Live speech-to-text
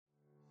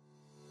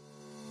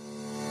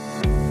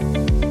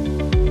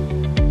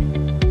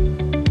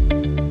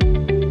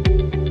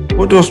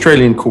What do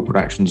Australian corporate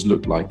actions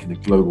look like in a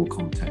global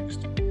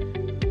context?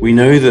 We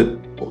know that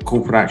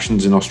corporate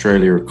actions in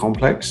Australia are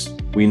complex.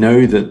 We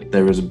know that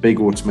there is a big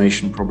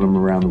automation problem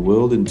around the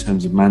world in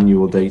terms of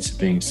manual data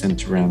being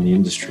sent around the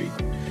industry.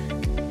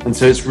 And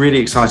so it's really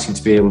exciting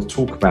to be able to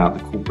talk about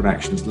the corporate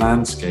actions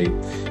landscape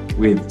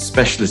with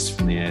specialists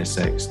from the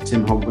ASX,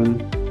 Tim Hogman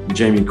and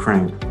Jamie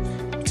Crank,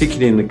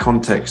 particularly in the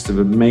context of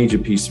a major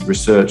piece of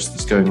research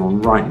that's going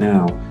on right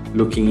now,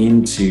 looking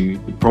into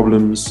the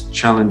problems,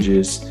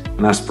 challenges,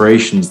 and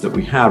aspirations that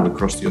we have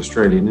across the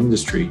Australian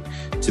industry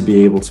to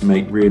be able to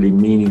make really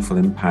meaningful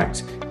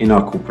impact in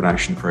our corporate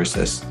action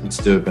process and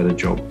to do a better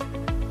job.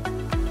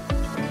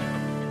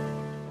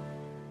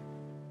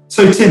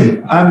 So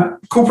Tim,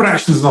 corporate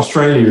actions in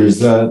Australia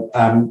is a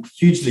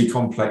hugely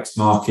complex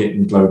market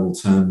in global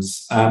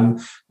terms.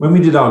 When we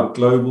did our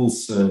global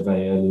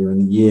survey earlier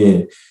in the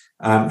year,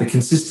 the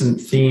consistent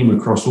theme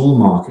across all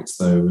markets,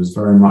 though, was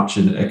very much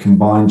a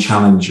combined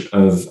challenge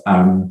of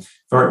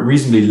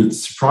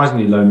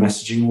surprisingly low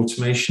messaging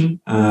automation,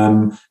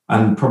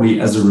 and probably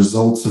as a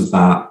result of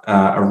that,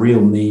 a real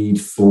need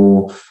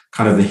for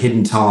kind of the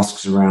hidden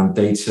tasks around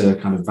data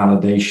kind of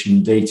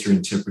validation, data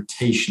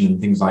interpretation, and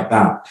things like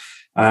that.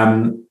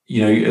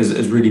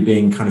 As really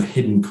being kind of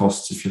hidden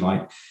costs, if you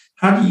like.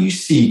 How do you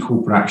see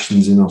corporate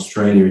actions in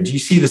Australia? Do you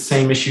see the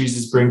same issues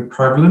as being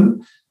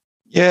prevalent?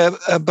 Yeah,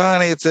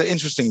 Barney, it's an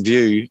interesting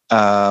view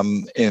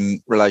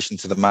in relation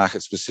to the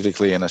market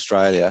specifically in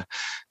Australia.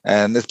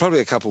 And there's probably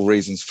a couple of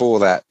reasons for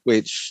that,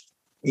 which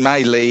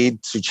may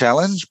lead to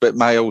challenge, but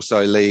may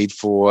also lead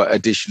for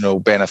additional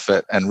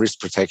benefit and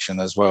risk protection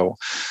as well.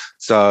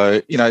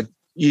 So,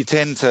 you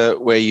tend to,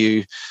 where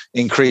you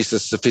increase the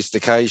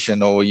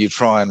sophistication or you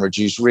try and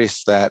reduce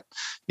risk, that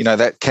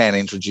can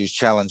introduce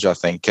challenge, I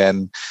think.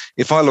 And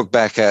if I look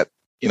back at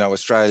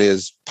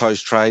Australia's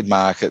post-trade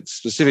market,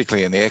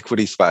 specifically in the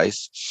equity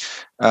space,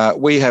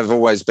 we have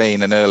always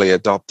been an early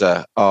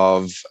adopter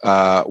of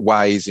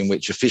ways in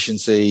which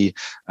efficiency,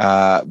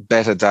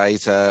 better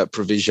data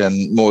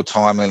provision, more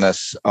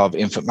timeliness of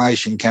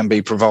information can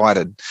be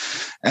provided.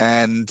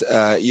 And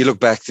you look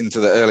back into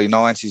the early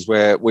 90s,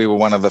 where we were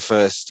one of the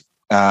first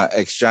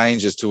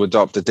exchanges to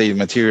adopt a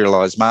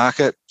dematerialised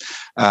market,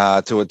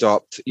 to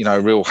adopt,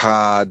 real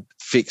hard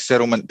fixed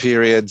settlement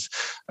periods,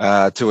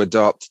 to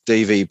adopt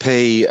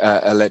DVP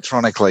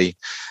electronically.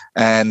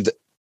 And,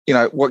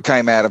 what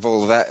came out of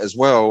all of that as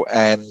well,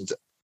 and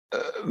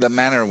the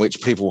manner in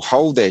which people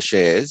hold their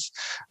shares,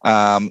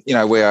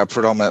 we are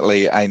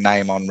predominantly a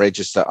name on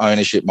register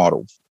ownership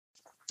model.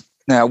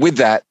 Now, with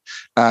that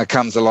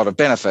comes a lot of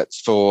benefits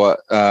for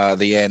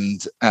the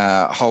end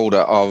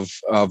holder of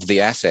the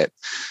asset,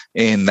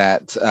 in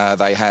that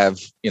they have,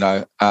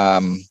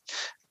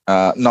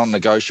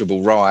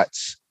 non-negotiable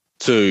rights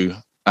to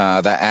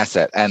that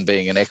asset, and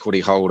being an equity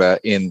holder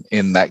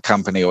in that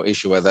company or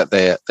issuer that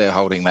they're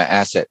holding that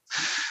asset.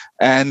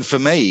 And for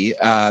me,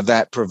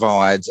 that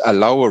provides a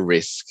lower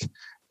risk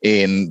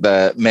in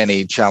the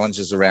many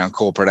challenges around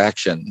corporate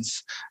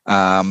actions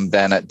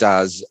than it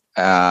does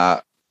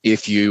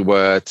if you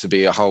were to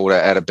be a holder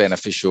at a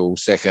beneficial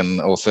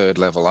second or third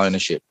level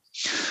ownership.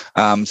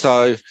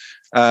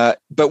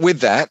 But with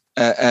that,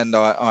 and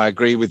I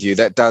agree with you,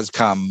 that does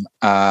come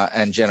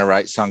and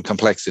generate some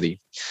complexity.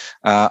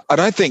 I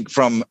don't think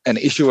from an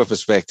issuer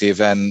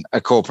perspective and a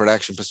corporate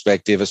action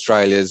perspective,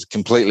 Australia is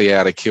completely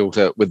out of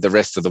kilter with the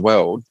rest of the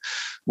world.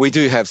 We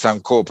do have some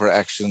corporate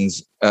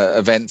actions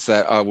events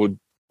that I would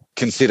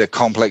consider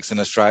complex in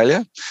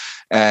Australia.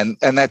 And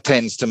that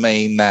tends to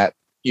mean that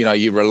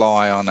you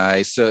rely on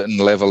a certain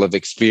level of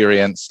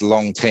experience,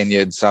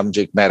 long-tenured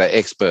subject matter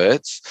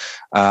experts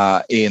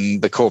in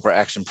the corporate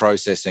action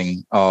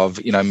processing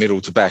of, middle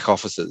to back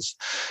offices.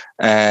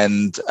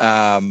 And,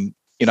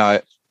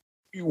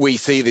 we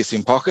see this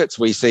in pockets.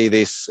 We see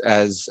this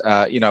as,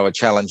 a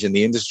challenge in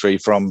the industry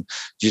from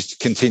just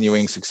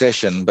continuing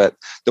succession. But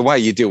the way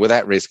you deal with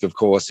that risk, of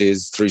course,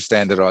 is through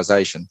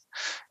standardisation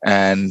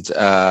and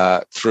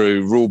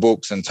through rule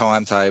books and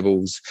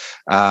timetables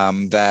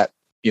that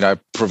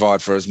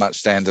provide for as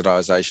much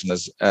standardisation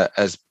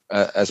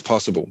as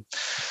possible.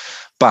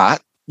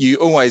 But you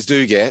always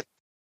do get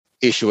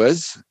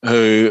issuers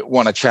who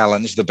want to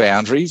challenge the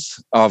boundaries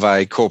of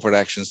a corporate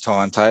actions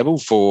timetable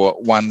for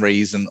one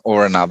reason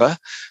or another.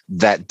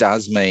 That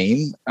does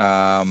mean,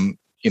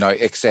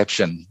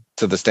 exception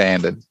to the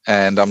standard.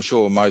 And I'm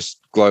sure most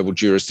global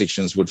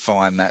jurisdictions would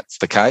find that's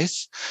the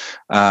case.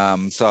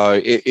 So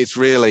it's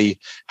really,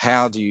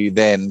 how do you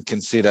then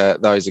consider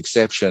those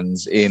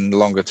exceptions in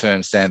longer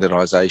term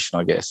standardisation,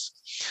 I guess.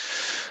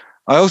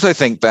 I also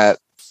think that,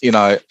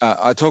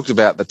 I talked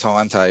about the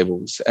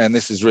timetables, and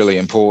this is really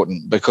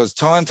important because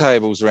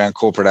timetables around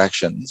corporate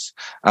actions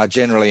are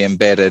generally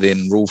embedded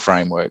in rule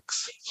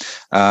frameworks.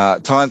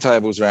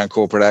 Timetables around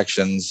corporate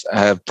actions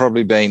have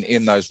probably been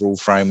in those rule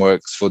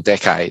frameworks for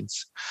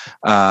decades.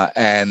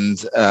 And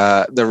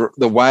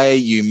the way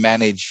you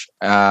manage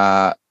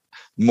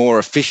more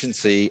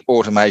efficiency,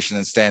 automation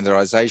and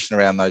standardisation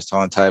around those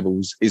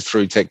timetables is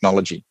through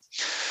technology.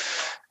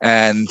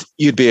 And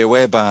you'd be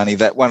aware, Barney,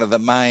 that one of the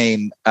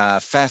main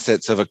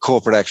facets of a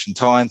corporate action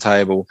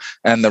timetable,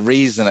 and the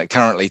reason it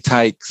currently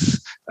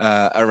takes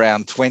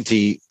around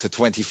 20 to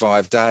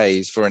 25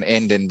 days for an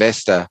end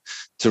investor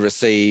to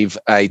receive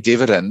a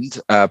dividend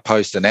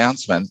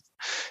post-announcement,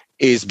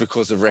 is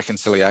because of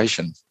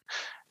reconciliation.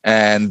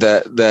 And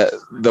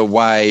the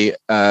way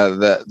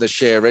the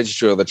share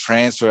registry or the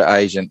transfer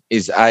agent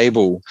is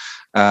able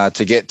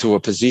to get to a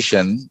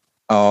position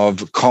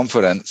of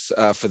confidence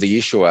for the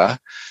issuer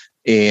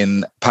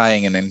in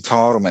paying an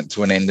entitlement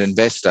to an end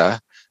investor,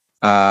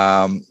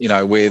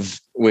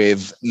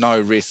 with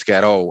no risk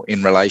at all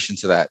in relation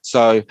to that.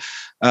 So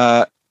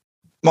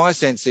my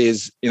sense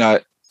is,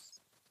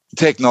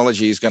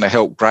 technology is going to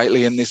help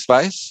greatly in this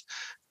space.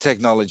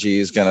 Technology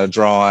is going to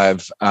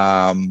drive,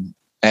 and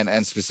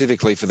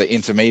specifically for the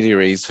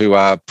intermediaries who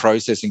are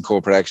processing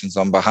corporate actions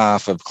on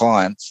behalf of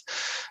clients,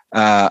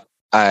 a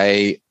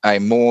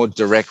more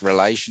direct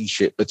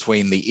relationship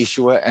between the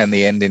issuer and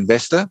the end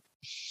investor,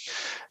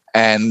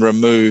 and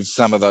remove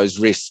some of those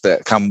risks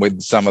that come with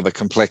some of the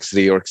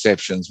complexity or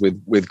exceptions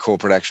with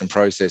corporate action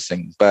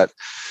processing. But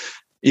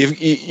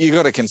you've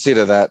got to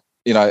consider that,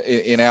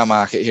 in our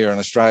market here in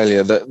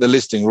Australia, the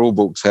listing rule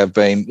books have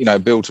been,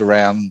 built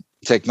around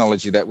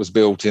technology that was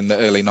built in the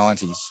early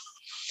 90s.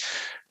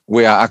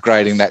 We are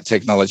upgrading that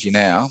technology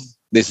now.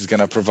 This is going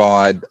to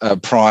provide a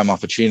prime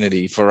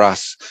opportunity for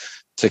us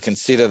to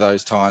consider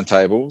those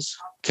timetables,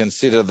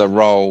 consider the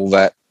role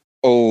that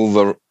all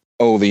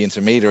the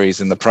intermediaries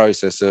in the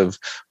process of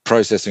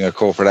processing a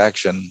corporate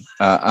action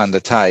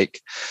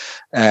undertake,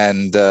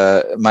 and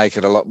make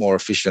it a lot more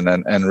efficient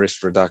and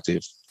risk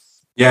reductive.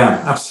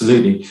 Yeah,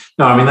 absolutely.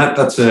 No, I mean,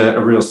 that's a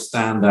real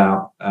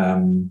standout.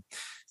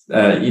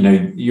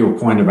 Your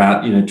point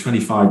about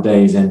 25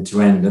 days end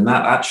to end, and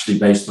that actually,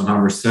 based on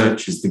our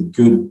research, is the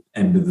good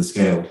end of the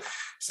scale.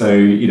 So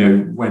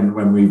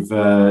when we've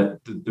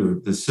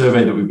the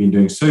survey that we've been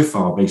doing so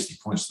far basically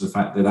points to the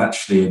fact that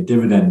actually a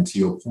dividend, to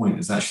your point,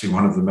 is actually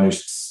one of the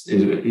most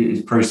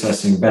is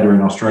processing better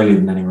in Australia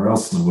than anywhere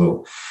else in the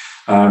world.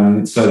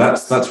 So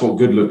that's what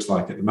good looks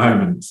like at the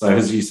moment. So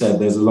as you said,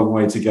 there's a long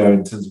way to go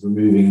in terms of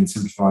removing and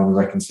simplifying the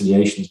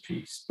reconciliations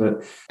piece.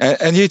 But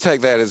and you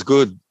take that as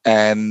good,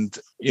 and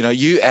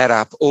you add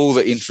up all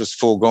the interest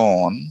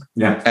foregone,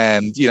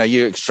 and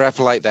you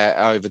extrapolate that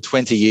over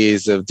 20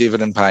 years of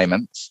dividend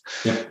payments,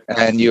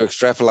 and you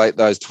extrapolate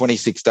those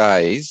 26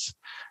 days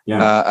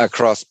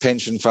across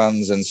pension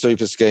funds and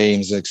super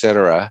schemes,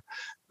 etc.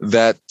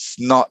 That's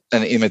not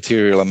an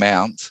immaterial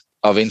amount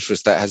of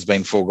interest that has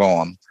been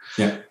foregone.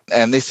 Yeah.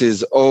 And this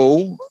is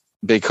all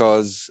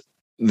because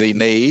the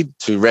need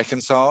to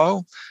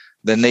reconcile,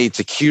 the need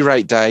to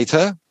curate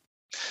data,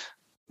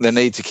 the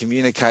need to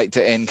communicate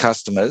to end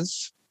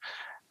customers,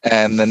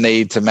 and the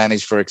need to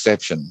manage for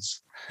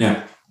exceptions.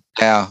 Yeah.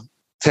 Now,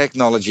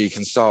 technology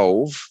can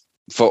solve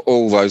for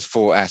all those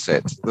four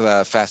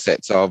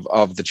facets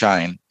of the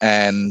chain.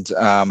 And,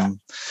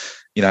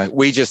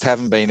 we just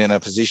haven't been in a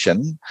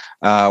position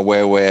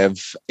where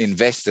we've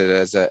invested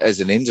as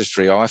an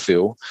industry, I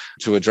feel,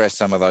 to address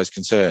some of those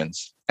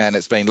concerns. And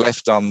it's been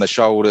left on the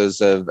shoulders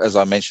of, as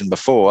I mentioned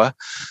before,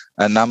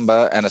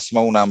 a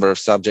small number of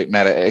subject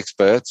matter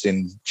experts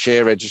in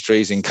share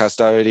registries, in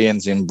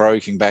custodians, in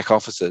broking back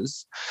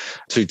offices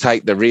to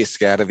take the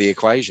risk out of the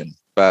equation.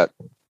 But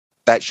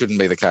that shouldn't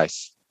be the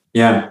case.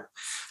 Yeah.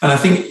 And I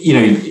think,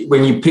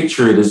 when you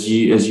picture it as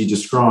you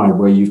describe,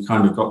 where you've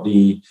kind of got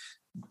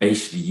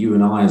basically you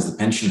and I as the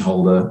pension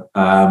holder,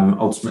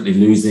 ultimately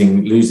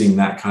losing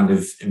that kind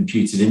of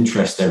imputed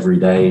interest every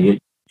day,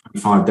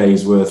 25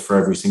 days worth for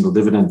every single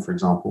dividend, for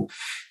example.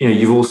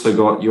 You've also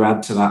got, you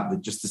add to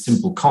that just the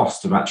simple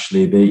cost of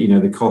actually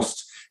the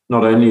cost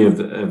not only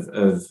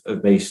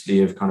of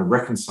basically of kind of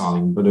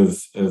reconciling, but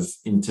of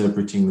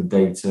interpreting the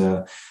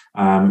data,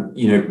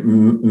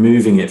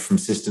 moving it from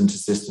system to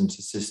system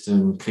to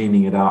system,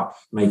 cleaning it up,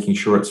 making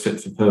sure it's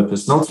fit for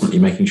purpose, and ultimately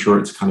making sure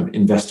it's kind of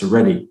investor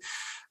ready.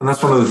 And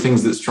that's one of the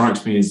things that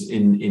strikes me is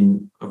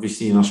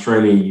obviously in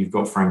Australia, you've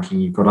got franking,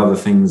 you've got other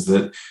things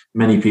that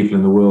many people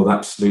in the world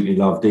absolutely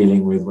love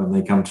dealing with when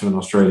they come to an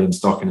Australian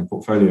stock in a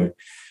portfolio.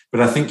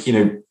 But I think,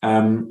 the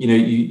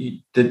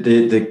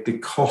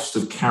cost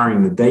of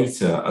carrying the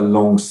data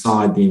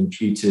alongside the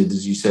imputed,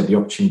 as you said, the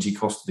opportunity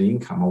cost of the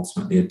income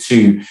ultimately are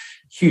two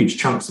huge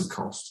chunks of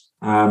cost,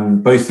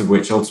 both of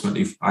which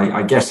ultimately,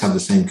 I guess, have the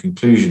same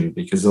conclusion,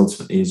 because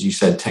ultimately, as you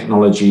said,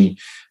 technology,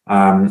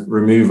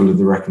 removal of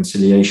the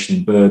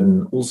reconciliation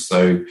burden,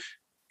 also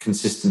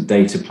consistent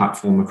data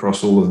platform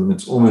across all of them.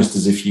 It's almost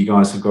as if you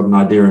guys have got an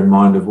idea in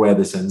mind of where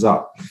this ends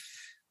up.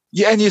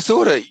 Yeah, and you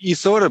sort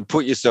of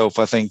put yourself,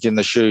 I think, in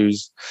the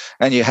shoes,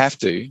 and you have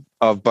to,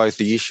 of both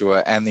the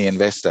issuer and the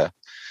investor.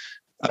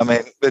 I mean,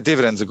 the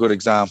dividend's a good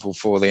example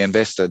for the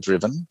investor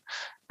driven,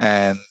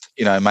 and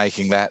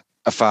making that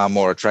a far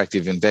more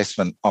attractive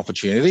investment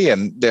opportunity.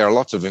 And there are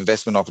lots of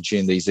investment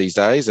opportunities these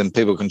days, and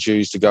people can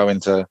choose to go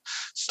into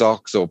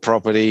stocks or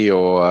property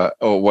or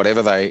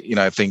whatever they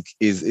think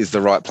is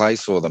the right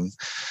place for them.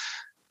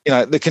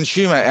 The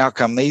consumer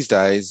outcome these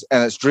days,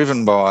 and it's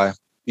driven by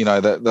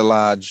the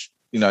large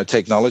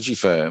technology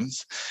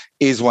firms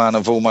is one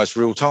of almost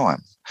real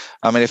time.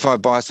 I mean, if I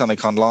buy something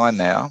online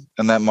now,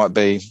 and that might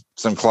be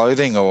some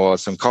clothing or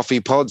some coffee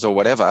pods or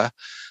whatever,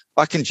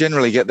 I can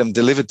generally get them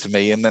delivered to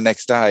me in the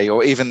next day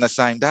or even the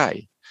same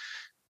day.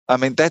 I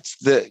mean, that's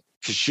the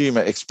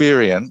consumer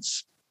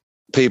experience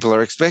people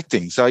are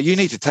expecting. So you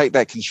need to take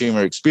that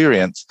consumer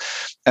experience,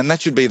 and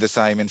that should be the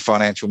same in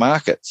financial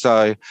markets.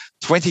 So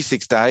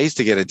 26 days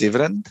to get a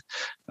dividend,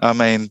 I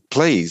mean,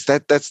 please,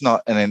 that's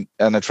not an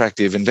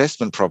attractive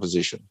investment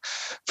proposition.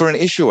 For an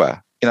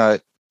issuer,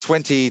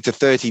 20 to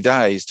 30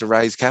 days to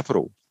raise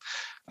capital,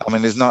 I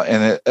mean, there's not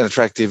an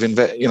attractive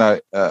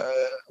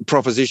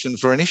proposition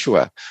for an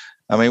issuer.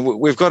 I mean,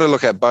 we've got to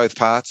look at both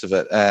parts of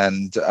it,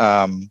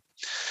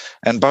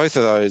 and both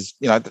of those,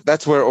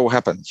 that's where it all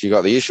happens. You've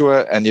got the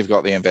issuer and you've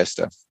got the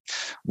investor.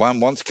 One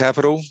wants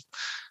capital,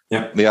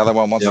 the other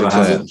one wants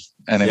return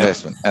and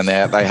investment, and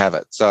they have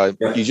it. So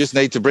you just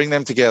need to bring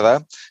them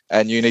together,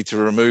 and you need to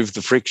remove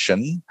the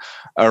friction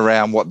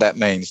around what that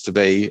means to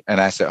be an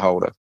asset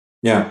holder.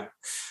 Yeah.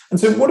 And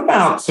so what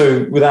about,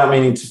 without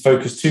meaning to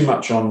focus too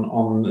much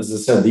on, as I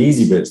said, the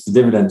easy bits, the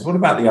dividends, what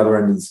about the other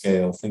end of the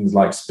scale, things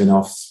like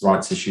spin-offs,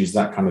 rights issues,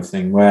 that kind of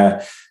thing,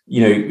 where,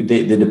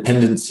 the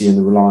dependency and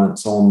the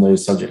reliance on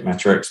those subject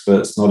matter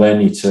experts, not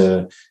only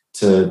to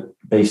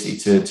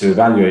basically to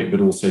evaluate,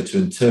 but also to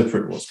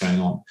interpret what's going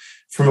on.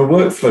 From a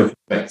workflow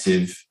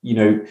perspective,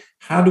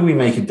 how do we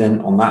make a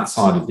dent on that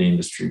side of the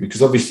industry?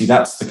 Because obviously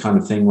that's the kind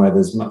of thing where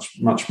there's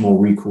much more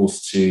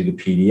recourse to the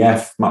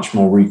PDF, much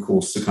more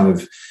recourse to kind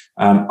of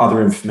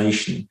other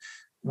information.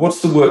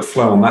 What's the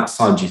workflow on that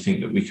side, do you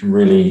think, that we can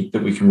really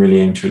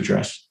aim to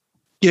address?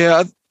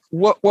 Yeah,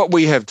 what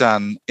we have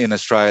done in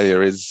Australia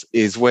is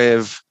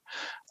we've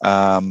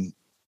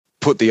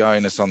put the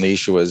onus on the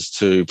issuers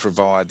to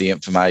provide the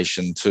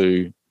information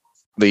to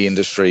the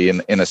industry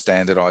in a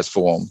standardised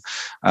form.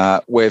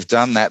 We've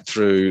done that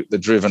through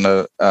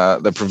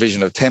the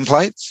provision of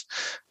templates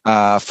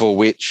for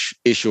which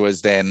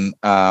issuers then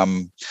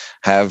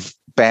have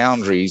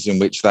boundaries in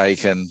which they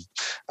can,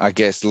 I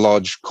guess,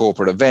 lodge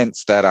corporate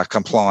events that are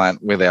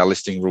compliant with our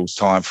listing rules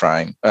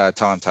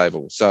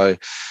timetable. So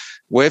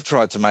we've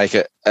tried to make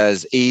it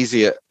as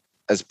easy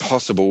as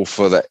possible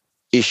for the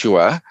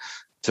issuer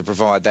to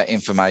provide that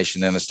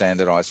information in a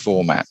standardised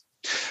format.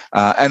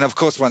 And of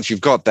course, once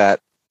you've got that,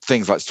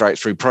 things like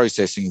straight-through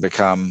processing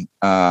become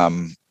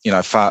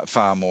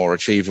far more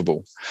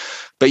achievable.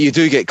 But you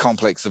do get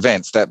complex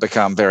events that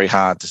become very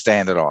hard to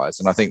standardise,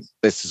 and I think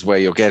this is where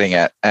you're getting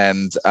at.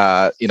 And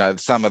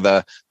some of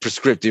the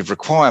prescriptive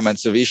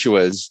requirements of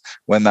issuers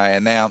when they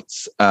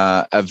announce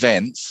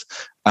events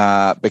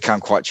become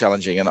quite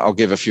challenging, and I'll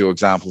give a few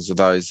examples of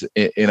those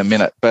in a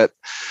minute. But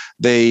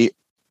we've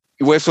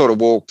sort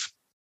of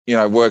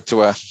worked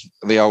to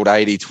the old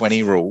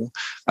 80-20 rule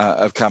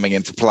of coming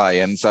into play.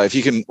 And so if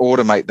you can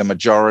automate the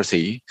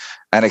majority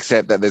and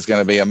accept that there's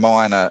going to be a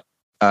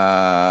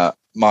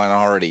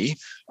minority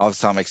of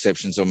some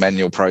exceptions or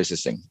manual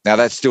processing. Now,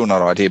 that's still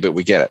not ideal, but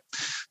we get it.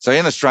 So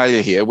in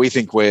Australia here, we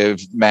think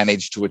we've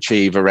managed to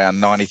achieve around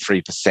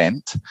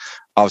 93%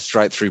 of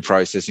straight-through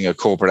processing of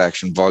corporate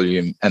action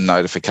volume and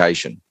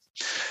notification,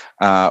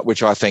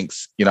 which I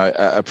think's,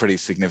 a pretty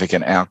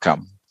significant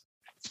outcome.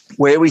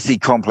 Where we see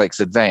complex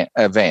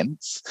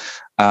events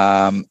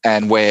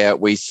and where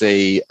we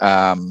see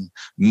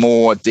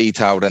more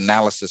detailed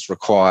analysis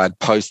required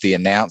post the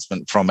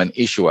announcement from an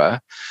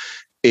issuer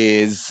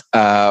is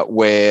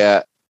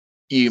where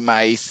you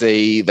may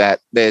see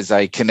that there's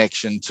a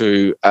connection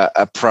to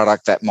a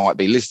product that might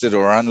be listed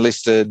or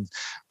unlisted,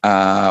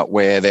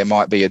 where there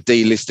might be a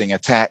delisting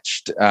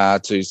attached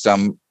to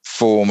some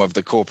form of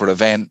the corporate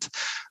event,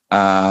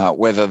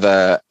 whether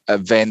the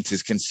event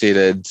is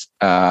considered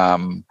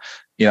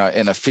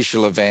an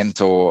official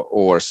event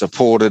or a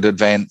supported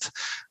event,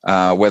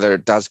 whether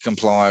it does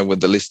comply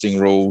with the listing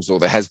rules or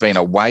there has been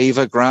a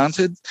waiver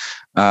granted.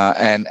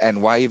 And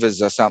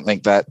waivers are something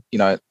that,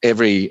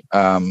 every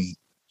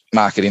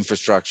market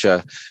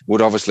infrastructure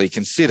would obviously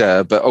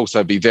consider, but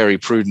also be very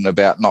prudent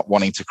about not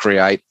wanting to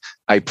create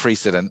a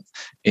precedent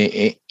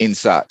in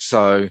such.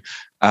 So,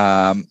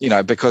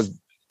 because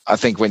I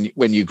think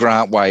when you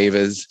grant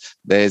waivers,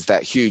 there's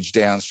that huge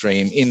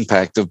downstream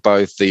impact of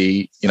both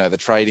the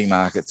trading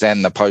markets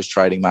and the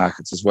post-trading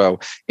markets as well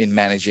in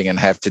managing and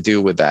have to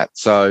deal with that.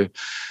 So,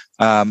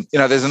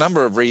 there's a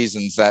number of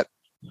reasons that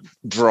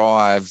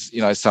drives,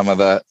 some of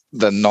the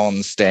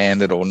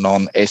non-standard or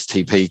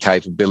non-STP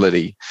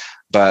capability.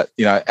 But,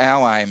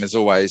 our aim is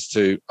always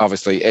to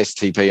obviously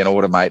STP and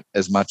automate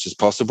as much as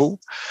possible.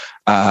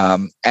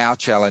 Our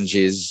challenge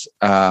is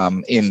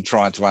in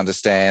trying to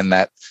understand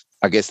that,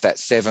 I guess, that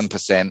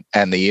 7%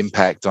 and the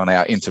impact on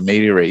our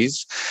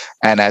intermediaries,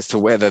 and as to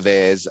whether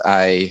there's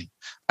a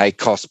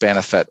cost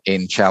benefit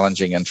in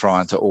challenging and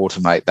trying to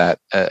automate that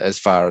as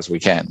far as we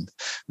can.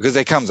 Because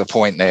there comes a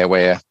point there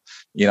where,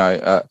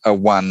 a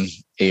 1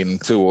 in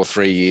 2 or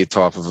 3 year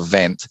type of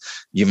event,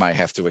 you may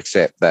have to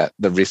accept that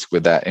the risk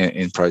with that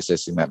in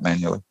processing that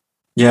manually.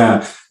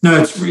 Yeah,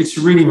 no, it's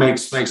really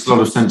makes a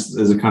lot of sense that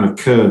there's a kind of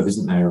curve,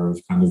 isn't there,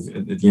 of kind of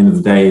at the end of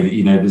the day, that,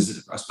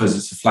 there's, I suppose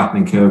it's a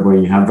flattening curve where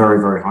you have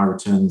very, very high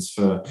returns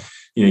for,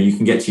 you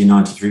can get to your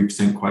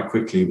 93% quite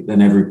quickly, but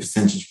then every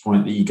percentage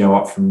point that you go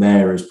up from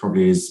there is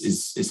probably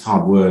is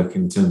hard work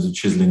in terms of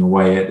chiseling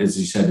away at, as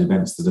you said,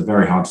 events that are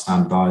very hard to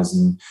standardize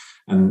and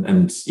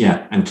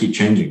keep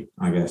changing,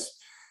 I guess.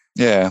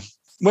 Yeah.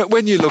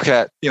 When you look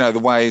at, the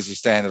ways of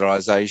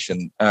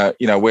standardisation,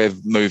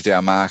 we've moved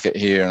our market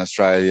here in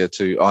Australia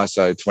to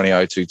ISO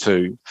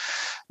 20022,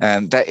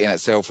 and that in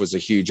itself was a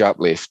huge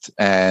uplift.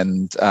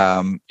 And,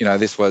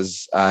 this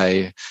was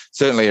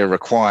certainly a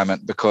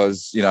requirement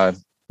because,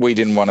 we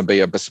didn't want to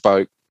be a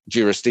bespoke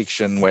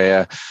jurisdiction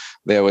where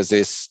there was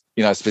this,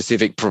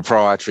 specific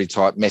proprietary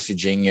type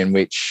messaging in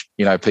which,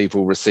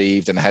 people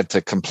received and had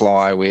to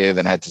comply with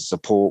and had to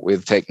support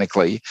with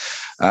technically,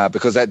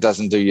 because that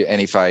doesn't do you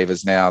any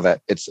favours now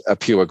that it's a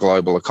pure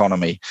global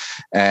economy.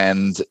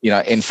 And,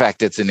 in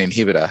fact, it's an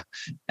inhibitor.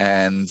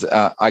 And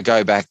I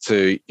go back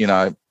to,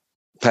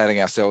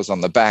 patting ourselves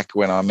on the back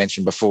when I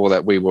mentioned before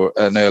that we were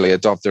an early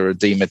adopter of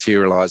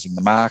dematerialising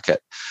the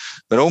market.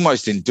 But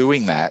almost in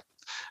doing that,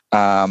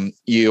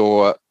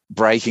 you're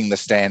breaking the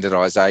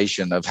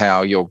standardization of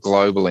how your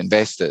global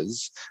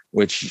investors,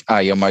 which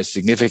are your most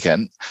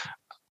significant,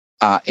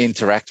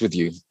 interact with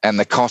you. And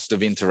the cost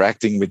of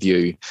interacting with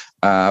you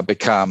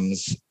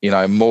becomes,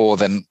 more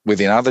than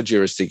within other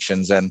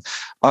jurisdictions. And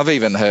I've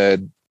even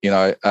heard,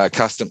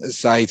 customers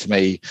say to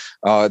me,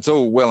 oh, it's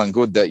all well and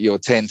good that you're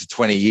 10 to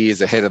 20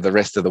 years ahead of the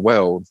rest of the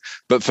world.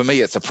 But for me,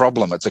 it's a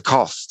problem. It's a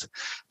cost.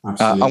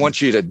 I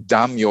want you to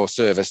dumb your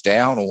service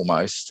down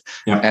almost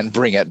and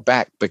bring it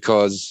back,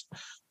 because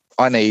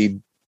I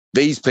need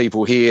these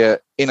people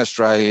here in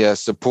Australia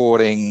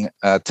supporting,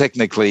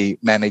 technically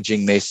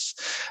managing this,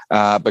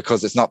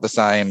 because it's not the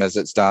same as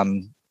it's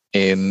done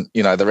in,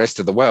 the rest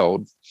of the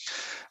world.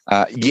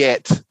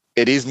 Yet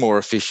it is more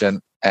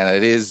efficient and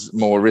it is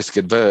more risk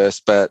adverse,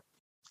 but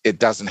it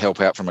doesn't help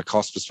out from a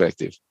cost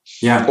perspective,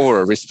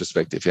 or a risk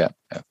perspective. Yeah.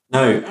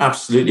 No,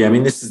 absolutely. I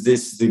mean, this is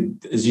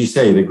as you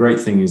say, the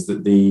great thing is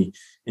that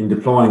in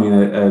deploying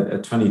a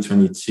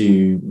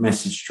 2022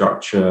 message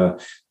structure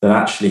that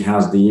actually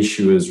has the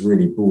issuers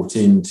really bought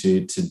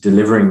into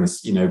delivering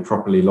this,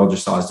 properly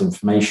logicized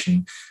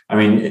information. I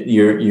mean,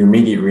 your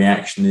immediate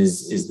reaction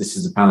is this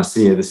is a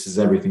panacea,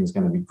 everything's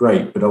going to be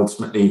great, but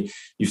ultimately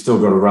you've still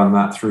got to run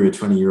that through a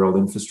 20-year-old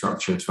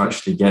infrastructure to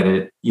actually get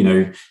it,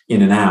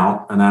 in and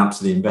out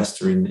to the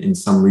investor in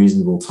some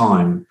reasonable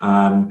time.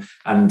 The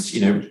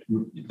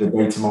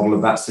data model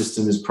of that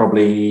system is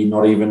probably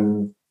not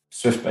even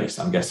Swift based,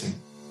 I'm guessing.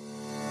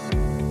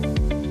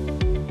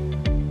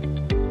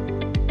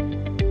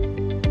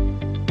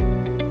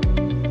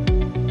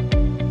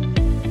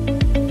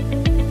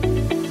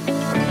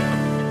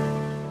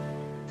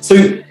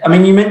 So, I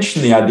mean, you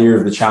mentioned the idea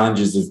of the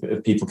challenges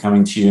of people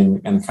coming to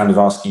you and kind of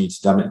asking you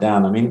to dumb it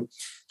down. I mean,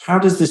 how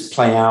does this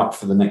play out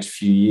for the next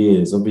few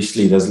years?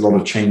 Obviously, there's a lot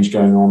of change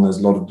going on. There's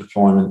a lot of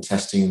deployment,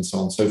 testing, and so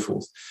on and so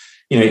forth.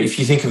 If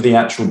you think of the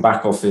actual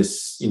back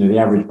office, the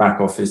average back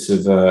office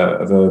of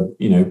a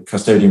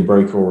custodian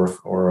broker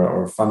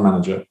or a fund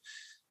manager,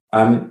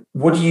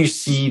 what do you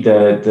see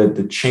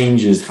the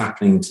changes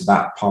happening to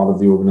that part of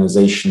the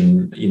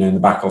organization, in the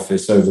back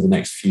office over the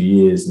next few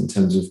years in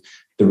terms of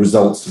the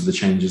results of the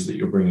changes that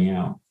you're bringing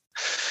out?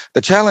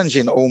 The challenge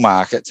in all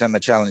markets, and the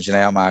challenge in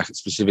our market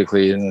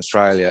specifically in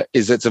Australia,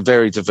 is it's a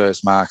very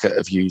diverse market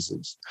of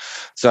users.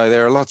 So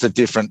there are lots of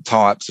different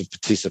types of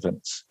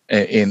participants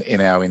in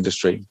our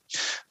industry.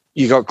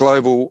 You've got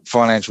global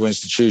financial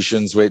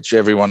institutions, which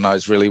everyone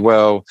knows really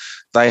well.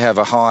 They have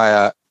a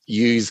higher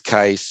use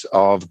case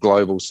of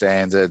global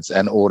standards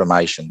and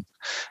automation,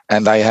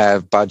 and they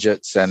have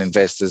budgets and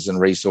investors and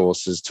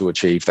resources to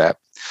achieve that.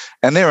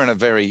 And they're in a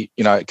very,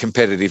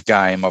 competitive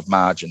game of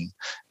margin,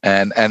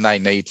 and they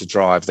need to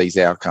drive these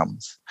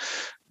outcomes.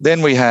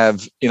 Then we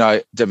have,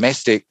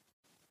 domestic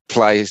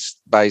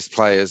based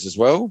players as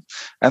well,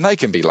 and they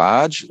can be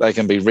large, they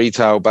can be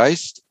retail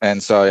based,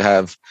 and so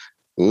have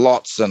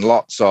lots and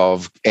lots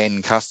of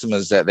end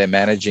customers that they're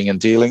managing and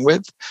dealing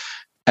with.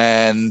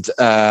 And,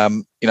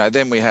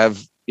 then we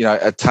have,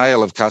 a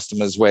tail of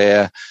customers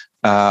where,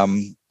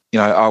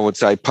 I would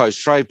say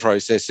post-trade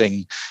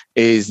processing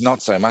is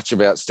not so much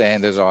about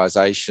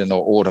standardization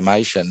or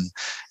automation.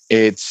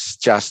 It's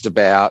just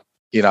about,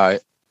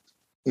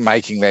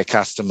 making their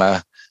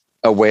customer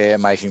aware,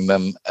 making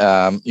them,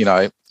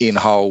 in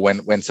whole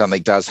when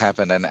something does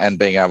happen, and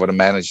being able to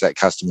manage that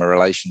customer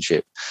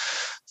relationship.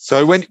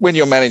 So when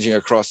you're managing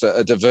across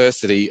a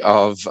diversity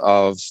of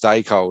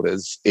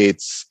stakeholders,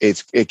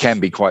 it can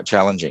be quite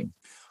challenging.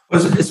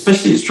 Well,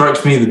 especially, it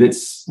strikes me that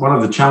it's one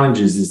of the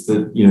challenges is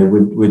that,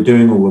 we're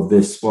doing all of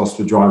this whilst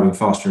we're driving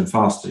faster and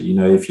faster.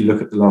 If you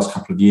look at the last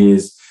couple of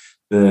years,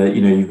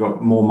 You've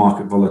got more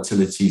market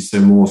volatility, so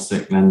more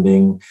SIC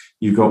lending.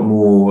 You've got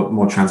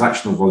more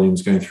transactional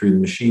volumes going through the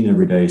machine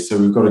every day. So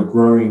we've got a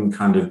growing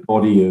kind of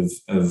body of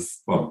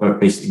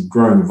basically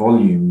growing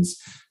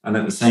volumes. And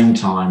at the same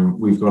time,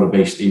 we've got to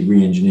basically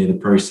re-engineer the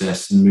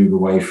process and move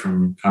away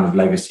from kind of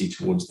legacy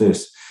towards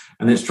this.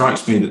 And it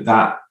strikes me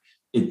that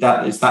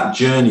it's that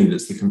journey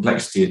that's the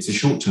complexity. It's a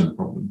short-term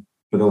problem,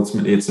 but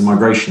ultimately it's a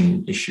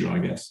migration issue, I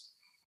guess.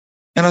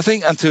 And I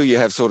think until you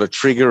have sort of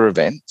trigger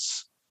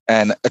events,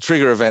 and a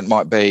trigger event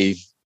might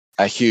be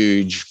a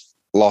huge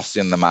loss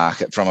in the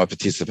market from a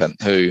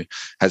participant who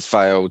has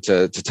failed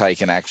to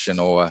take an action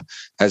or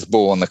has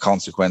borne the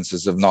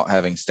consequences of not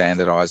having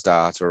standardized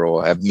data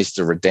or have missed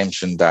a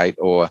redemption date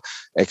or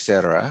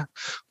etc.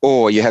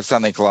 Or you have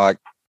something like,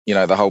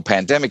 the whole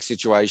pandemic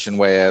situation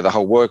where the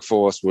whole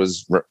workforce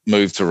was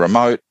moved to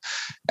remote,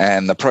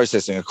 and the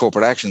processing of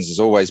corporate actions has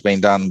always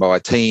been done by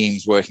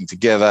teams working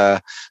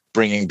together,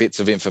 bringing bits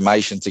of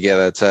information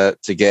together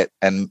to get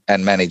and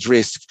manage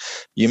risk.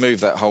 You move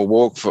that whole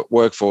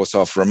workforce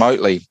off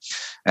remotely.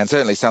 And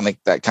certainly something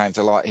that came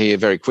to light here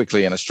very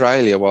quickly in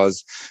Australia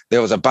was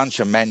there was a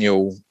bunch of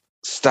manual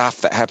stuff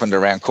that happened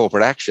around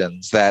corporate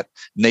actions that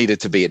needed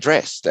to be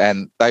addressed.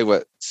 And they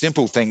were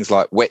simple things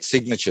like wet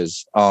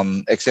signatures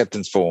on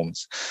acceptance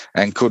forms.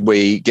 And could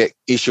we get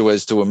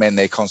issuers to amend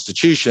their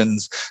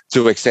constitutions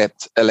to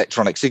accept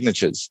electronic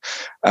signatures?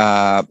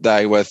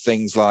 They were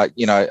things like,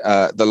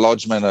 the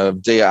lodgement of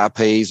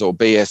DRPs or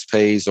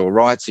BSPs or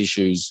rights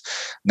issues.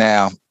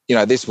 Now,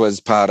 this was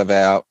part of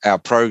our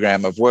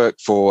program of work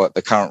for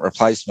the current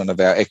replacement of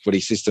our equity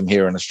system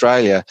here in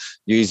Australia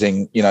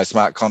using,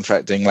 smart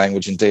contracting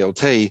language and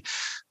DLT.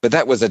 But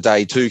that was a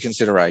day 2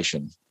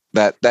 consideration.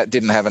 That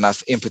didn't have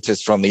enough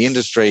impetus from the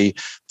industry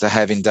to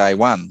have in day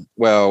 1.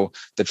 Well,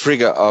 the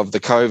trigger of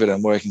the COVID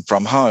and working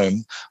from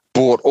home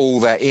brought all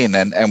that in,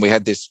 and we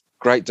had this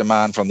great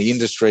demand from the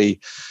industry.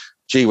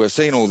 Gee, we've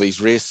seen all these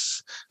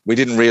risks. We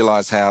didn't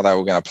realise how they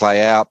were going to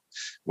play out.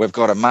 We've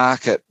got a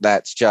market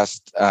that's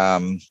just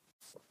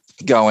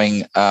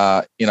going,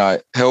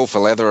 hell for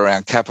leather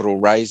around capital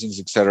raisings,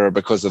 et cetera,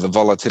 because of the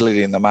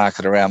volatility in the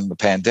market around the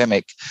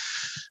pandemic.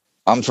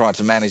 I'm trying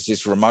to manage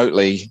this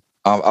remotely.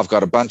 I've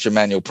got a bunch of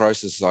manual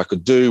processes I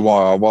could do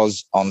while I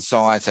was on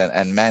site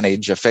and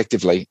manage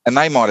effectively. And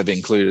they might have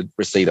included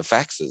receipt of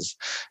faxes.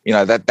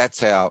 That's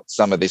how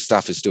some of this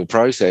stuff is still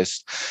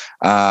processed.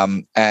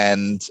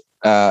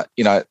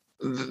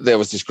 There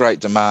was this great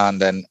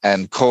demand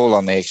and call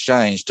on the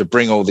exchange to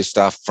bring all this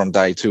stuff from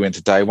day 2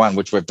 into day 1,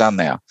 which we've done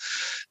now.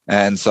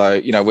 And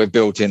so, we've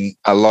built in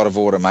a lot of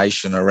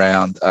automation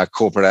around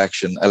corporate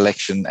action,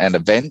 election and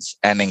events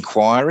and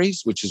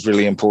inquiries, which is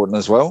really important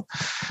as well.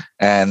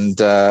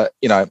 And,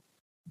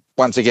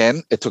 once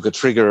again, it took a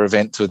trigger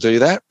event to do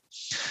that.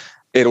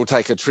 It'll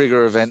take a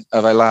trigger event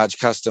of a large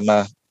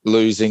customer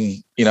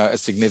losing, a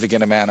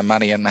significant amount of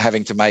money and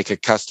having to make a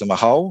customer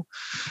whole.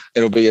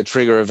 It'll be a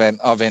trigger event.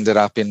 I've ended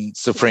up in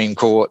Supreme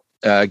Court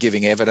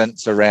giving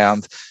evidence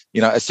around,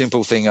 a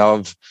simple thing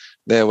of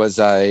there was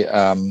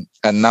a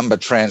number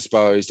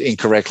transposed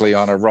incorrectly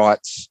on a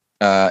rights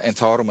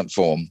entitlement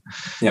form.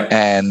 Yeah.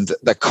 And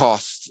the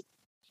cost,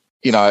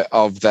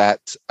 of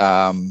that,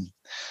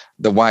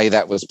 the way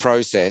that was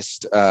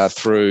processed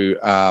through,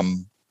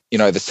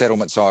 the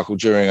settlement cycle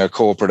during a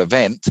corporate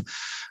event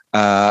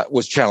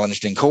was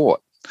challenged in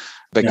court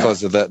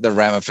because of the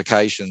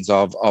ramifications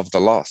of the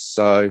loss.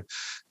 So,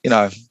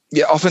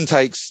 it often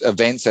takes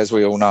events, as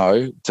we all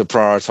know, to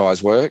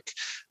prioritise work.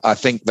 I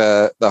think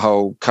the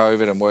whole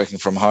COVID and working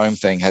from home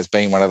thing has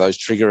been one of those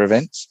trigger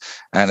events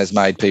and has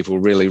made people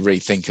really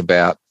rethink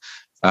about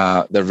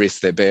the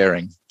risk they're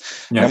bearing.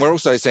 Yeah. And we're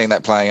also seeing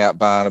that playing out,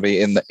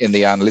 Barnaby, in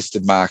the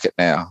unlisted market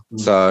now. Mm.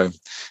 So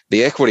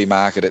the equity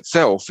market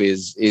itself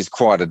is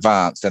quite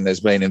advanced, and there's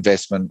been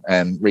investment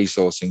and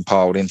resourcing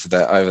piled into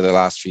that over the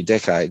last few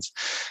decades.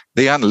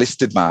 The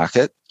unlisted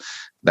market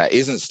that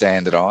isn't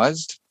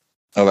standardised,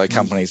 although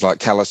companies like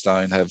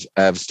Calastone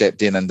have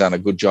stepped in and done a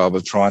good job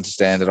of trying to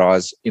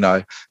standardise,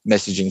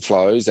 messaging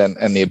flows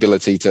and the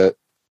ability to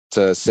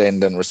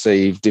send and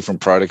receive different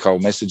protocol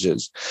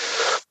messages.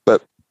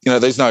 But,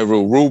 there's no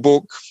rule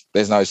book.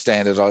 There's no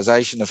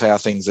standardisation of how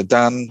things are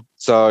done.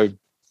 So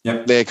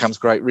There comes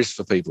great risk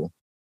for people.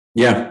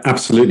 Yeah,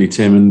 absolutely,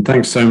 Tim. And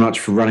thanks so much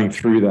for running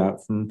through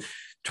that. From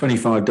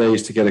 25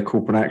 days to get a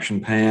corporate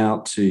action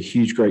payout to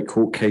huge, great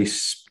court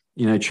case,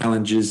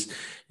 challenges.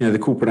 The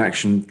corporate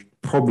action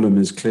problem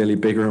is clearly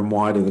bigger and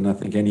wider than I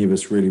think any of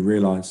us really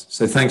realise.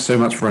 So thanks so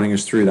much for running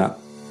us through that.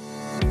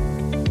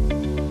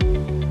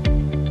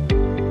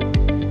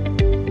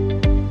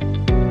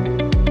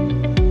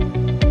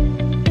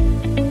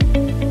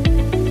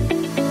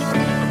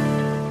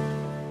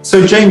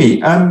 So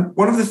Jamie,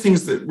 one of the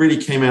things that really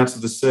came out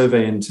of the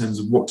survey in terms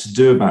of what to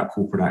do about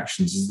corporate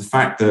actions is the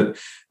fact that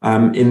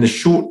in the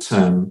short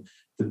term,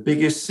 the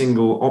biggest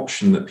single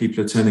option that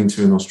people are turning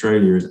to in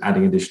Australia is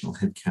adding additional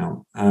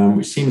headcount,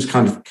 which seems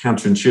kind of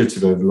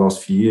counterintuitive over the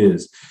last few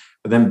years.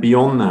 But then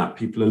beyond that,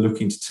 people are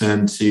looking to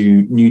turn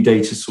to new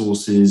data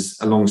sources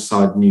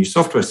alongside new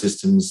software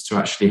systems to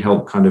actually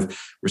help kind of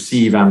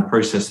receive and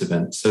process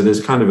events. So there's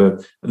kind of a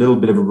little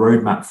bit of a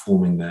roadmap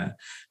forming there.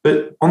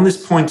 But on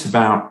this point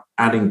about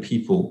adding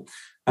people,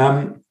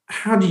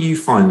 how do you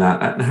find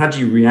that? And how do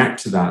you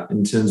react to that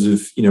in terms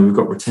of, we've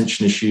got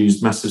retention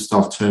issues, massive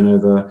staff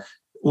turnover,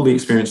 all the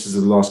experiences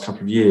of the last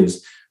couple of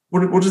years.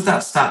 What does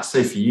that stat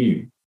say for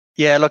you?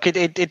 Yeah, look,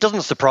 it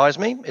doesn't surprise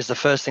me, is the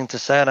first thing to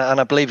say. And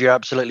I believe you're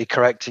absolutely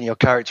correct in your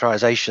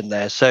characterization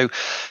there. So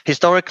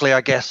historically,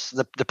 I guess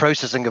the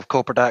processing of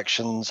corporate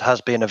actions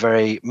has been a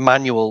very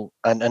manual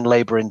and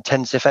labor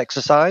intensive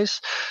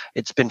exercise.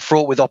 It's been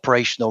fraught with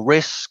operational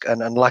risk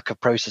and lack of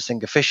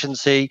processing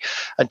efficiency.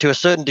 And to a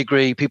certain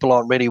degree, people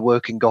aren't really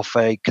working off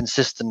a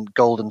consistent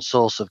golden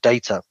source of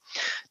data.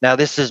 Now,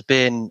 this has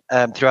been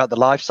throughout the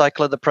life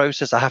cycle of the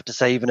process. I have to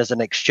say, even as an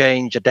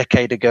exchange a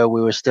decade ago,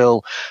 we were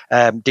still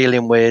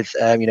dealing with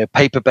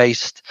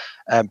paper-based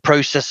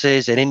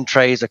processes and in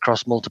trays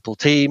across multiple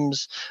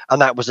teams,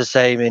 and that was the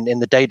same in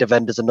the data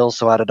vendors and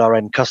also out at our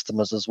end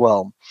customers as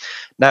well.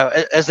 Now,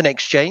 as an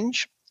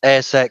exchange,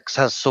 ASX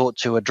has sought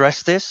to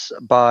address this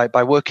by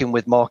working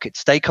with market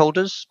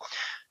stakeholders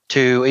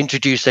to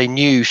introduce a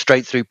new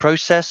straight-through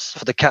process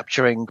for the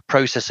capturing,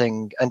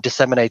 processing, and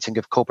disseminating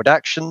of corporate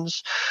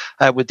actions,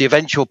 with the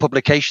eventual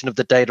publication of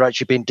the data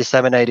actually being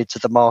disseminated to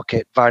the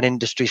market via an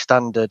industry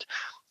standard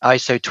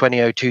ISO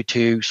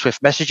 20022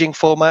 Swift messaging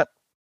format.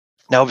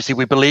 Now, obviously,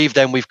 we believe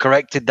then we've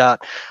corrected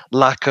that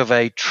lack of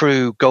a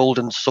true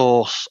golden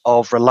source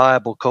of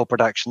reliable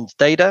corporate actions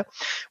data,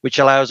 which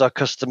allows our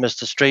customers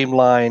to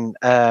streamline,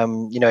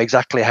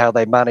 exactly how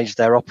they manage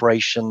their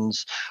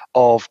operations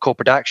of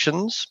corporate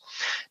actions.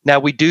 Now,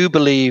 we do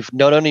believe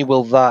not only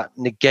will that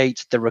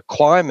negate the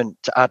requirement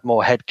to add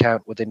more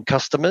headcount within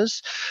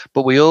customers,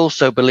 but we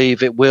also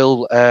believe it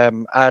will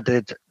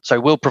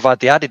will provide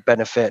the added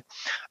benefit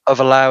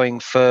of allowing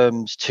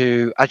firms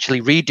to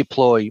actually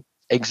redeploy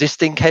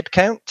existing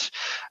headcount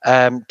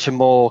to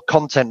more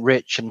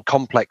content-rich and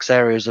complex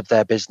areas of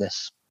their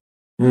business.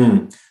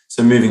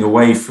 So moving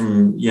away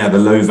from the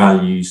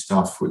low-value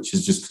stuff, which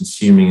is just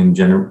consuming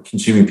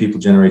people,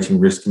 generating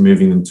risk, and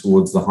moving them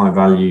towards the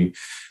high-value,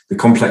 the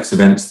complex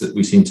events that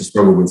we seem to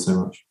struggle with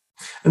so much.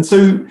 And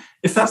so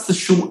if that's the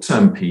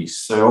short-term piece,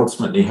 so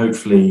ultimately,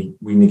 hopefully,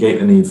 we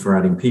negate the need for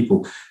adding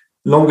people.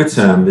 Longer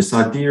term, this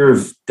idea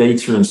of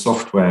data and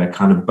software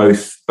kind of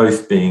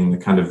both being the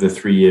kind of the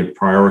 3-year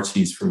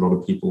priorities for a lot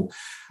of people.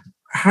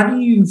 How do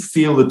you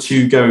feel the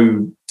two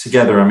go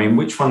together? I mean,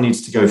 which one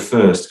needs to go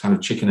first, kind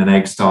of chicken and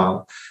egg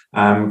style?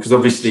 Because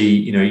obviously,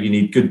 you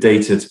need good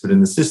data to put in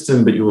the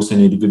system, but you also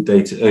need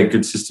a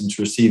good system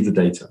to receive the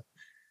data.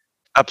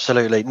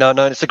 Absolutely. No,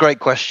 it's a great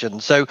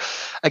question. So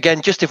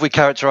again, just if we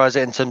characterize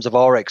it in terms of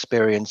our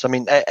experience, I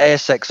mean,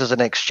 ASX as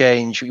an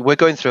exchange, we're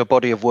going through a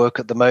body of work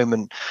at the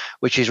moment,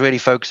 which is really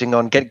focusing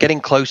on getting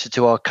closer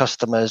to our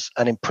customers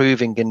and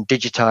improving and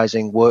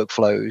digitizing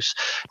workflows.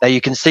 Now, you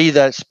can see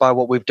that's by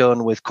what we've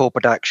done with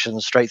corporate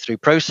actions straight through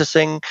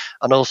processing,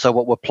 and also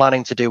what we're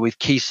planning to do with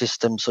key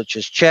systems such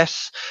as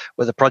Chess,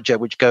 with a project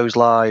which goes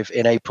live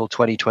in April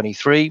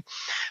 2023.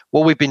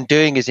 What we've been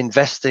doing is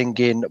investing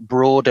in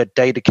broader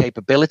data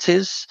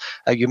capabilities.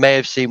 You may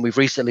have seen we've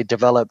recently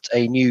developed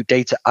a new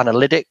data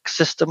analytics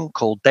system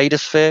called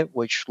DataSphere,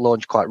 which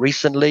launched quite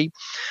recently.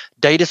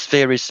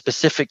 DataSphere is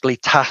specifically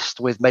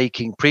tasked with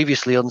making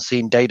previously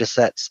unseen data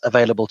sets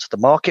available to the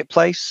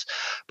marketplace.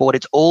 But what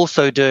it's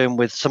also doing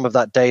with some of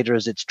that data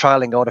is it's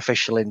trialing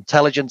artificial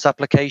intelligence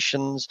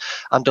applications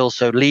and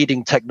also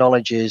leading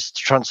technologies to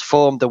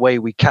transform the way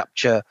we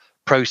capture,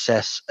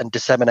 process, and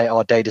disseminate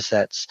our data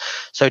sets.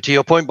 So to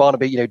your point,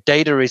 Barnaby,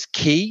 data is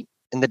key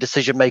in the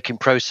decision-making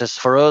process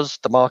for us,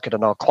 the market,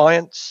 and our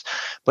clients,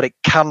 but it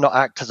cannot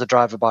act as a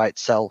driver by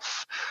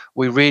itself.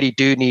 We really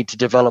do need to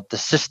develop the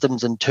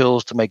systems and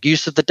tools to make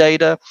use of the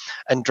data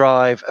and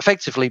drive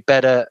effectively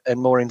better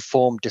and more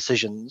informed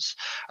decisions.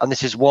 And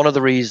this is one of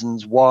the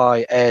reasons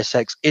why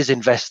ASX is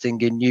investing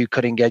in new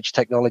cutting-edge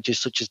technologies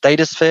such as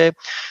DataSphere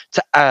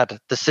to add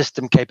the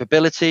system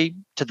capability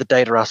to the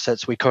data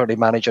assets we currently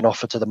manage and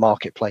offer to the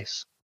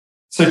marketplace.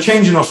 So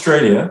change in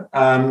Australia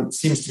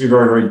seems to be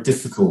very, very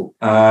difficult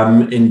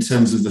in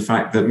terms of the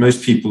fact that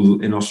most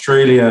people in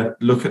Australia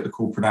look at the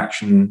corporate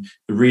action,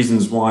 the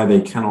reasons why they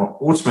cannot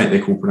automate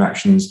their corporate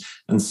actions,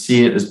 and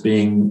see it as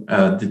being,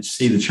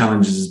 see the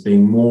challenges as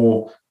being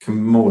more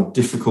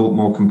difficult,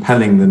 more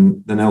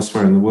compelling than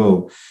elsewhere in the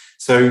world.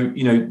 So,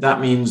 that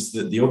means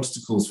that the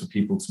obstacles for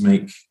people to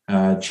make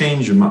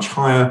change are much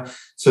higher.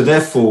 So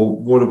therefore,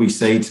 what do we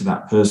say to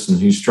that person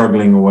who's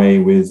struggling away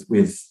with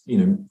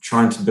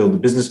trying to build a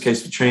business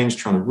case for change,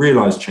 trying to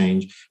realize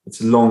change?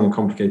 It's a long and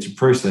complicated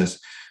process.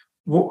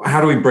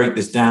 How do we break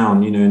this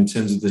down, in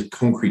terms of the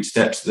concrete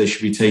steps that they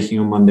should be taking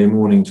on Monday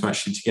morning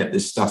to get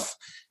this stuff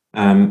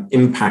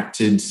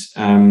impacted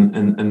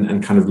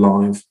and kind of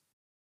live?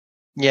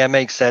 Yeah,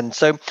 makes sense.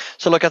 So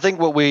look, I think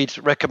what we'd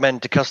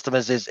recommend to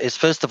customers is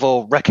first of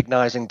all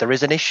recognizing there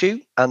is an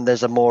issue and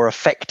there's a more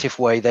effective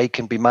way they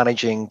can be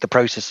managing the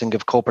processing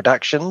of corporate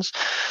actions.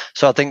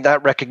 So I think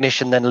that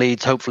recognition then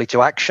leads hopefully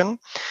to action,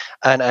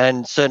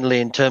 and certainly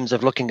in terms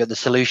of looking at the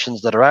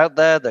solutions that are out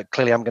there. That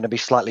clearly I'm going to be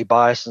slightly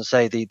biased and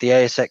say the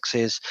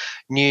ASX's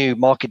new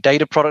market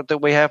data product that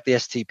we have, the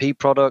STP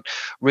product,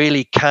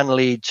 really can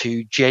lead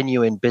to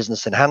genuine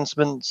business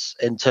enhancements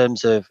in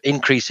terms of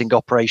increasing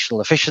operational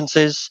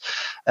efficiencies,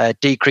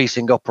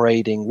 decreasing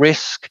operating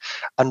risk,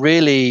 and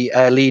really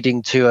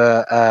leading to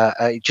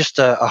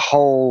a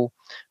whole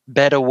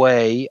better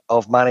way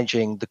of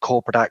managing the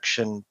corporate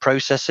action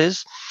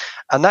processes.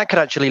 And that can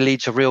actually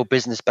lead to real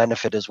business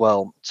benefit as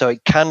well. So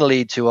it can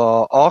lead to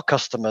our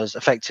customers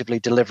effectively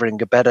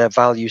delivering a better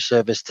value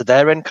service to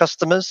their end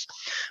customers,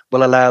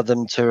 will allow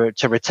them to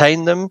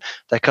retain them.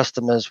 Their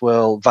customers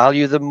will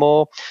value them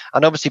more.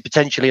 And obviously,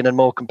 potentially in a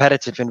more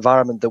competitive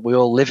environment that we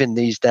all live in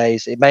these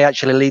days, it may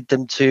actually lead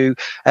them to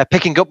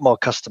picking up more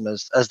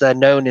customers, as they're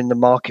known in the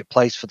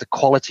marketplace for the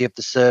quality of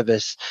the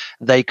service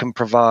they can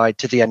provide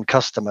to the end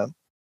customer.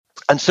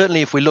 And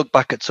certainly, if we look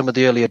back at some of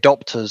the early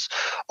adopters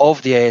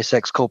of the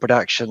ASX Corporate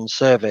Action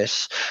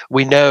Service,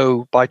 we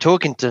know by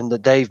talking to them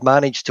that they've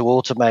managed to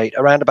automate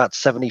around about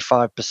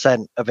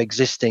 75% of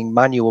existing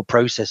manual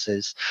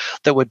processes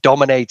that were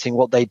dominating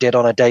what they did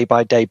on a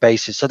day-by-day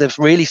basis. So they've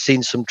really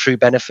seen some true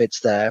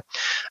benefits there.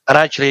 And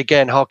actually,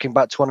 again, harking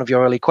back to one of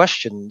your early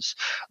questions,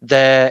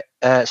 their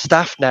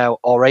staff now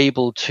are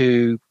able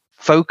to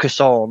focus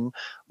on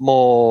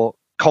more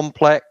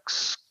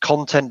complex,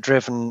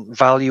 content-driven,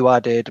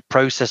 value-added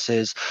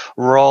processes,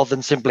 rather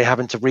than simply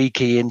having to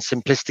rekey in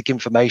simplistic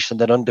information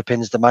that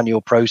underpins the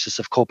manual process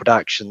of corporate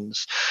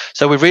actions.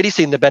 So we've really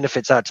seen the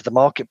benefits out to the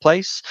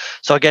marketplace.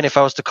 So again, if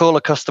I was to call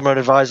a customer and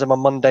advise them on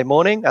Monday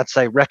morning, I'd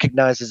say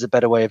recognize there's a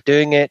better way of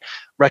doing it,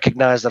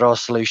 recognize there are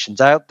solutions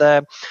out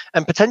there,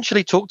 and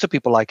potentially talk to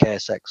people like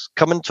ASX.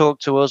 Come and talk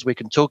to us. We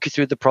can talk you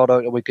through the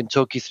product, and we can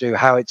talk you through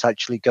how it's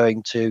actually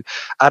going to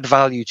add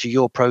value to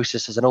your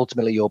processes and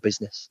ultimately your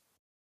business.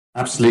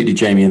 Absolutely,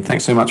 Jamie, and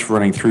thanks so much for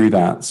running through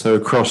that. So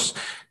across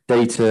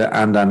data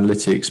and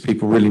analytics,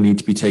 people really need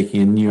to be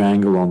taking a new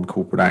angle on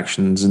corporate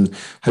actions, and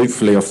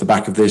hopefully off the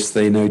back of this,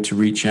 they know to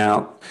reach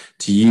out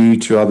to you,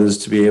 to others,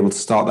 to be able to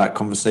start that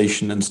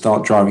conversation and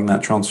start driving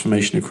that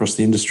transformation across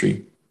the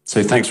industry.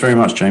 So thanks very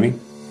much, Jamie.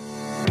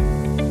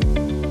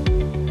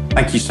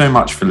 Thank you so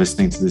much for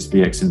listening to this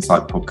VX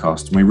Insight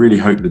podcast, and we really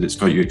hope that it's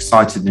got you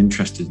excited and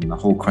interested in the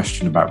whole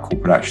question about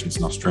corporate actions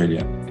in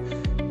Australia.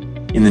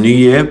 In the new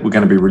year, we're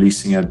going to be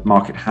releasing a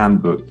market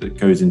handbook that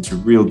goes into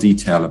real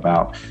detail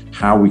about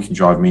how we can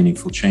drive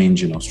meaningful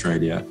change in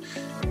Australia,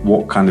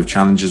 what kind of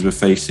challenges we're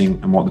facing,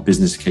 and what the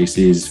business case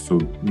is for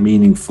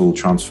meaningful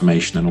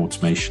transformation and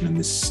automation in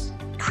this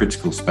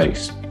critical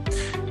space.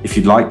 If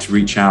you'd like to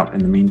reach out in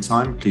the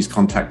meantime, please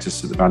contact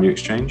us at the Value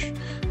Exchange,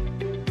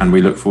 and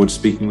we look forward to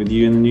speaking with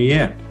you in the new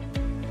year.